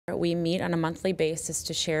We meet on a monthly basis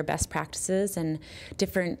to share best practices and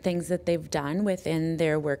different things that they've done within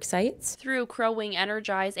their work sites. Through Crow Wing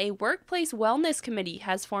Energize, a workplace wellness committee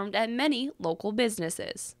has formed at many local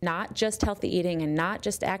businesses. Not just healthy eating and not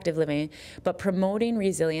just active living, but promoting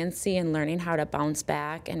resiliency and learning how to bounce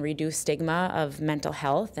back and reduce stigma of mental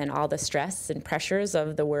health and all the stress and pressures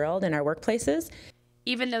of the world in our workplaces.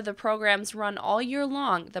 Even though the programs run all year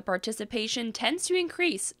long, the participation tends to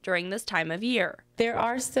increase during this time of year. There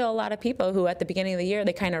are still a lot of people who at the beginning of the year,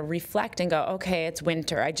 they kind of reflect and go, okay, it's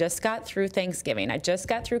winter. I just got through Thanksgiving. I just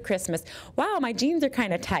got through Christmas. Wow, my jeans are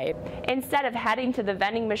kind of tight. Instead of heading to the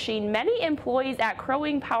vending machine, many employees at Crow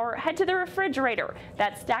Wing Power head to the refrigerator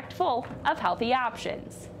that's stacked full of healthy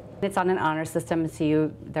options. It's on an honor system,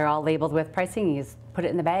 so they're all labeled with pricing. You just put it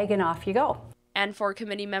in the bag and off you go. And for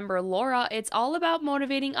committee member Laura, it's all about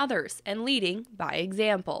motivating others and leading by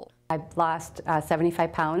example. I've lost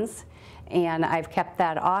 75 pounds, and I've kept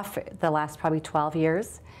that off the last probably 12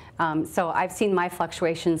 years. So I've seen my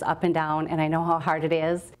fluctuations up and down, and I know how hard it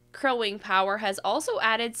is. Crow Wing Power has also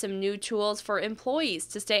added some new tools for employees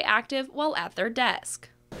to stay active while at their desk,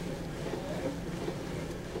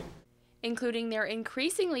 including their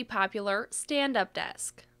increasingly popular stand-up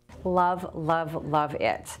desk. Love, love, love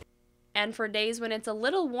it. And for days when it's a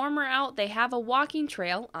little warmer out, they have a walking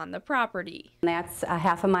trail on the property. And that's a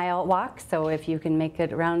half-a-mile walk, so if you can make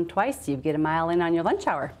it around twice, you get a mile in on your lunch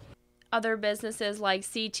hour. Other businesses like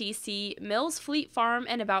CTC, Mills Fleet Farm,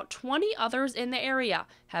 and about 20 others in the area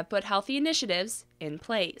have put healthy initiatives in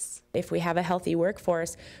place. If we have a healthy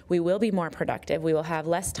workforce, we will be more productive. We will have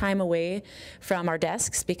less time away from our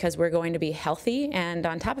desks because we're going to be healthy, and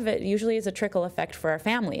on top of it, usually is a trickle effect for our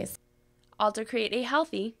families. All to create a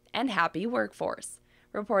healthy and happy workforce.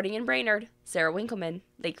 Reporting in Brainerd, Sarah Winkleman,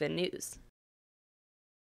 Lakeland News.